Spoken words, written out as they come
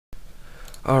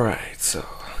Alright, so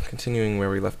continuing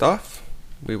where we left off,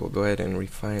 we will go ahead and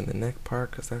refine the neck part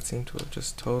because that seemed to have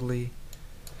just totally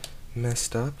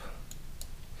messed up.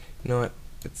 You know what?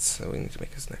 We need to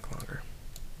make his neck longer.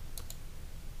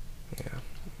 Yeah,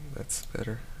 that's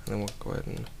better. And then we'll go ahead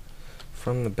and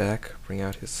from the back bring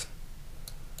out these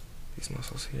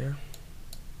muscles here.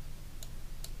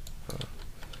 Bring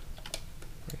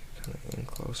it kind of in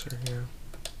closer here.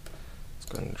 Let's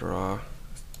go ahead and draw.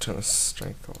 Turn the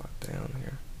strength a lot down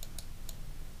here.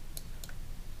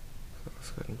 So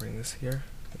let's go ahead and bring this here,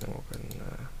 and then we'll go ahead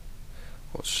and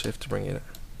hold shift to bring it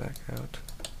back out.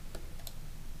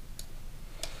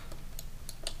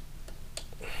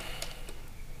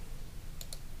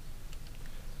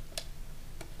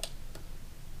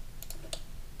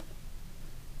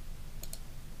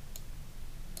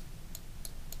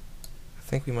 I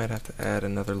think we might have to add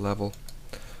another level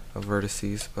of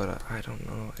vertices, but I don't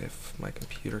know if my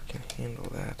computer can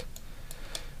handle that.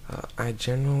 I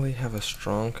generally have a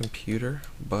strong computer,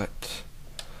 but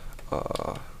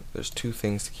there's two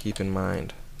things to keep in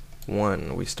mind.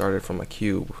 One, we started from a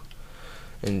cube,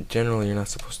 and generally you're not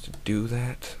supposed to do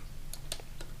that.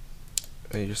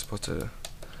 You're supposed to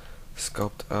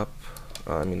sculpt up,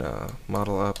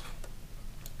 model up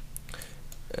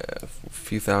a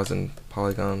few thousand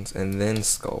polygons and then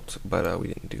sculpt, but we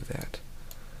didn't do that.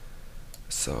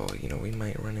 So, we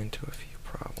might run into a few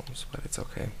problems, but it's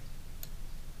okay.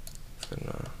 So,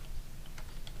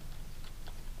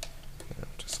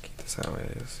 just keep this how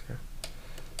it is here.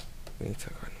 We need to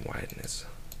go ahead and widen his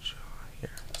jaw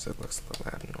here, because it looks a little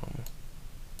abnormal.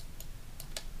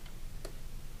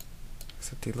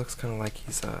 Except he looks kind of like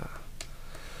he's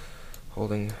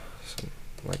holding some,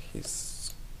 like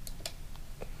he's.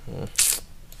 We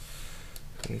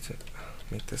need to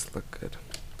make this look good.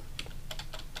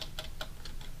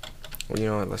 Well, you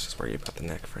know what? Let's just worry about the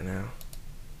neck for now.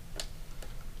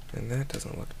 And that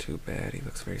doesn't look too bad. He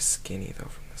looks very skinny though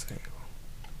from this angle.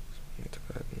 So we need to go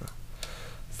ahead and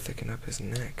thicken up his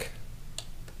neck.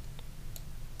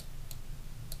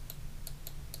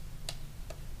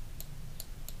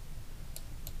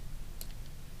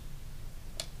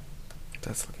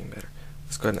 That's looking better.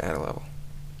 Let's go ahead and add a level.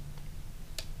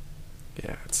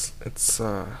 Yeah, it's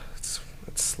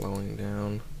slowing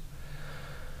down.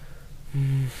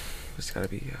 There's got to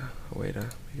be a way to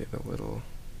make it a little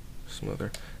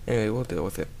smoother. Anyway, we'll deal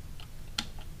with it.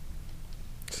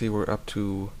 See, we're up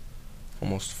to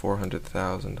almost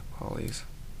 400,000 polys.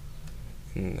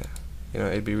 And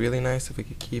it'd be really nice if we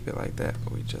could keep it like that,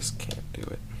 but we just can't do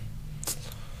it.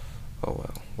 Oh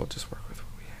well, we'll just work with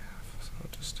what we have. So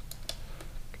just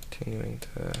continuing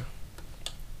to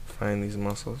find these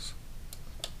muscles.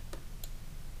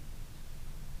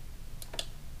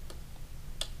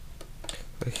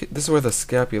 This is where the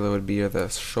scapula would be, or the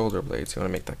shoulder blades. You want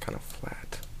to make that kind of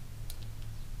flat.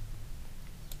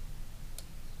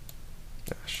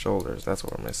 Yeah, shoulders, that's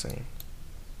what we're missing.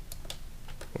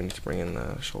 We need to bring in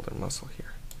the shoulder muscle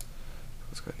here.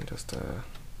 Let's go ahead and just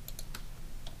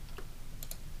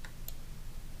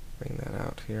bring that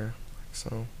out here, like so.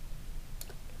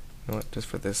 You know what, just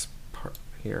for this part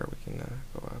here, we can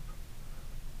go up.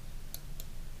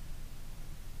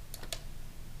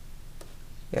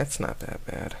 Yeah, it's not that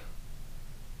bad.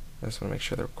 I just want to make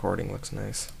sure the recording looks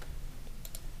nice.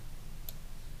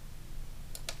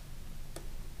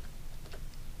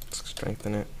 Let's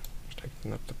strengthen it.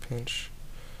 Strengthen up the pinch.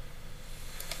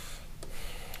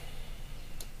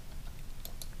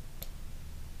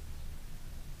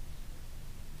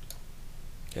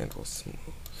 And we'll smooth.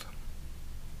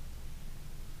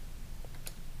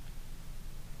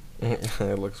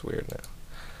 It looks weird now,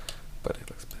 but it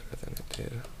looks better than it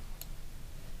did.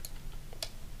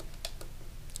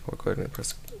 We'll go ahead and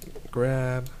press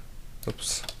grab.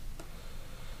 Oops.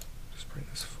 Just bring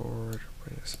this forward,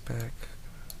 bring this back,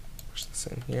 push this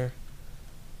in here.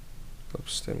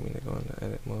 Oops, didn't mean to go into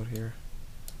edit mode here.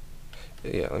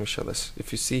 Yeah, let me show this.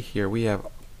 If you see here, we have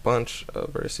a bunch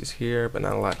of vertices here, but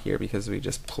not a lot here because we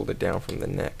just pulled it down from the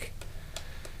neck.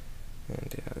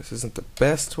 And yeah, this isn't the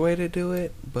best way to do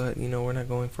it, but we're not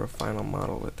going for a final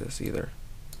model with this either.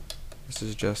 This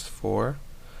is just for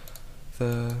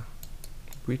the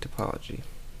retopology,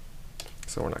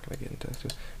 so we're not going to get into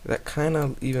it. That kind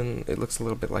of it looks a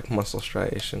little bit like muscle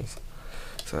striations,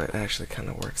 so it actually kind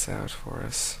of works out for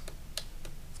us.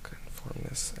 Let's go ahead and form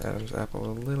this Adam's apple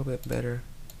a little bit better.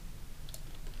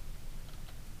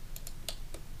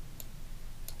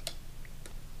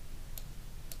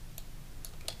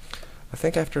 I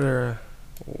think after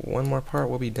one more part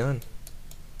we'll be done.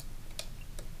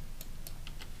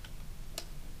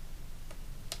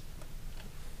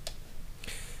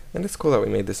 And it's cool that we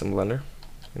made this in Blender.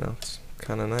 It's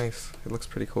kind of nice. It looks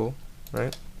pretty cool,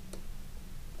 right?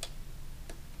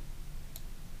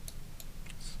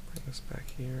 Let's bring this back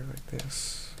here like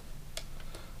this.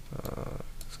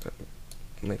 Just gotta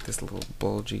make this a little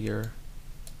bulgier.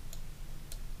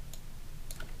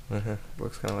 It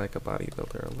looks kind of like a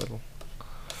bodybuilder a little,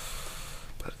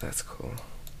 but that's cool.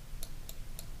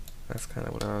 That's kind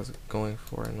of what I was going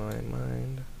for in my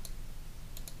mind.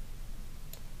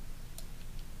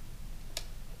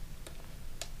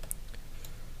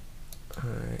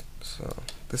 Alright, so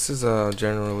this is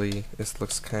generally, this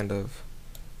looks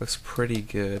pretty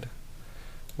good.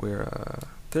 Where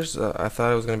I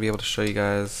thought I was going to be able to show you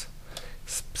guys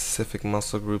specific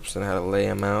muscle groups and how to lay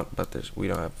them out, but we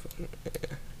don't have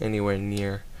anywhere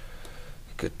near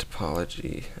good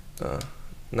topology.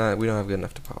 We don't have good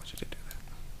enough topology to do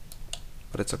that,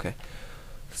 but it's okay.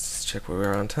 Let's check where we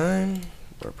are on time.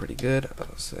 We're pretty good.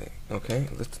 I'll say okay.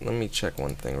 Let me check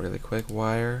one thing really quick.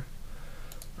 Wire.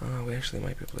 We actually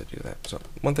might be able to do that. So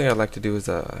one thing I'd like to do is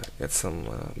get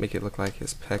some make it look like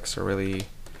his pecs are really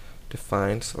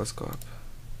defined. So let's go up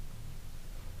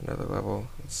another level.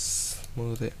 Let's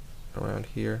smooth it around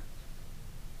here.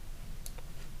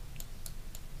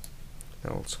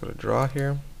 Now let's go to draw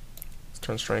here. Let's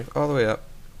turn strength all the way up.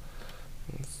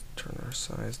 Let's turn our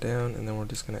size down, and then we're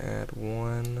just going to add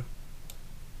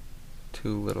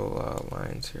two little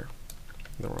lines here.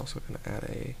 And then we're also going to add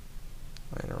a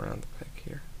line around the pec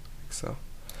here, like so.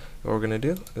 What we're going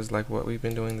to do is like what we've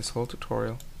been doing this whole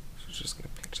tutorial. So we're just going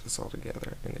to pinch this all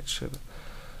together, and it should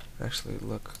actually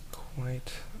look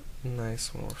quite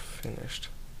nice when we're finished.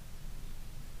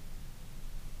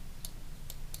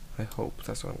 I hope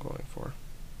that's what I'm going for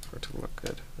it to look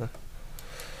good.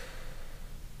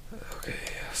 Okay,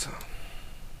 so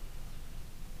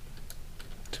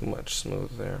too much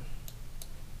smooth there.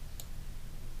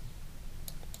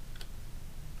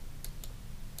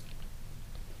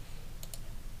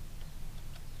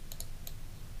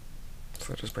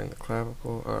 So just bring the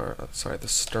clavicle, or sorry, the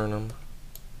sternum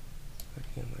back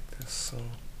in like this. So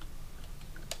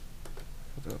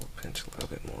double pinch a little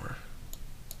bit more.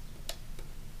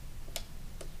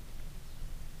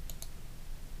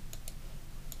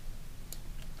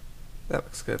 That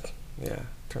looks good. Yeah,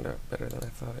 turned out better than I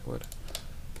thought it would.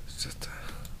 It's just a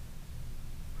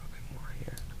little bit more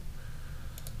here.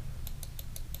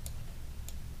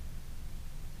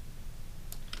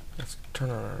 Let's turn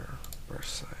on our brush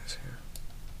size here.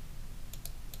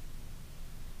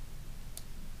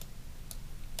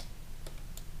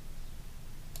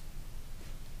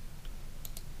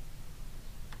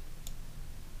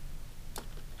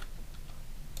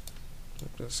 I'm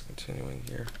just continuing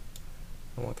here.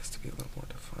 I want this to be a little more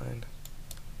defined.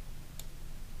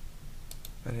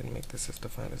 I didn't make this as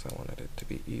defined as I wanted it to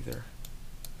be either.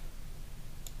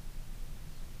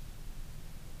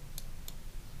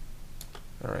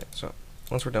 Alright, so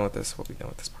once we're done with this, we'll be done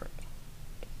with this part.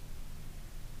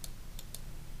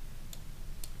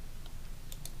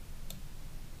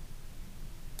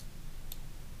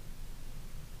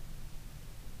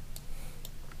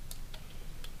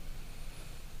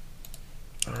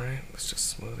 Alright, let's just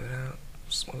smooth it out.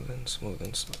 Smoothing.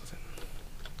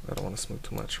 I don't want to smooth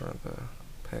too much around the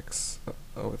pecs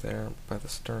over there by the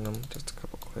sternum, just a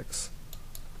couple clicks.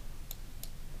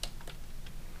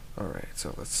 Alright,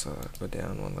 so let's go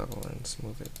down one level and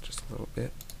smooth it just a little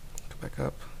bit. Go back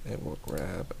up, and we'll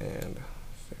grab and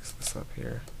fix this up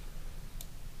here.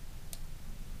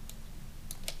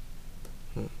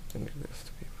 I need this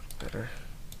to be a little better.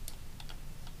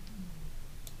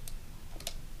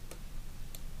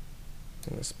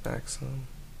 Bring this back some.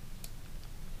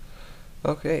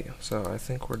 Okay, so I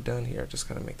think we're done here. Just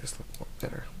gotta make this look more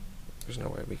better. There's no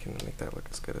way we can make that look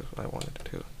as good as what I wanted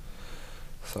to do.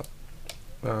 So,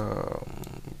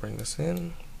 bring this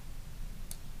in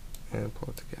and pull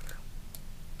it together.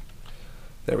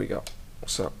 There we go.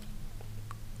 So,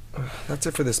 that's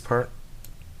it for this part.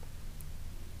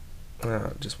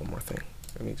 Just one more thing.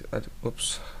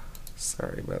 Whoops.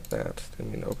 Sorry about that.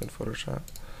 Didn't mean to open Photoshop.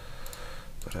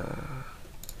 But,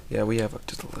 yeah, we have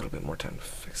just a little bit more time to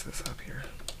fix this up here.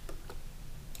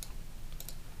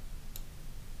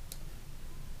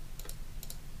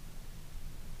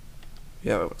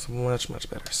 Yeah, that looks much, much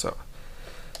better. So,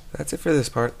 that's it for this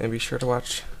part, and be sure to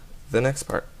watch the next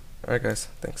part. Alright guys,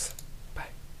 thanks.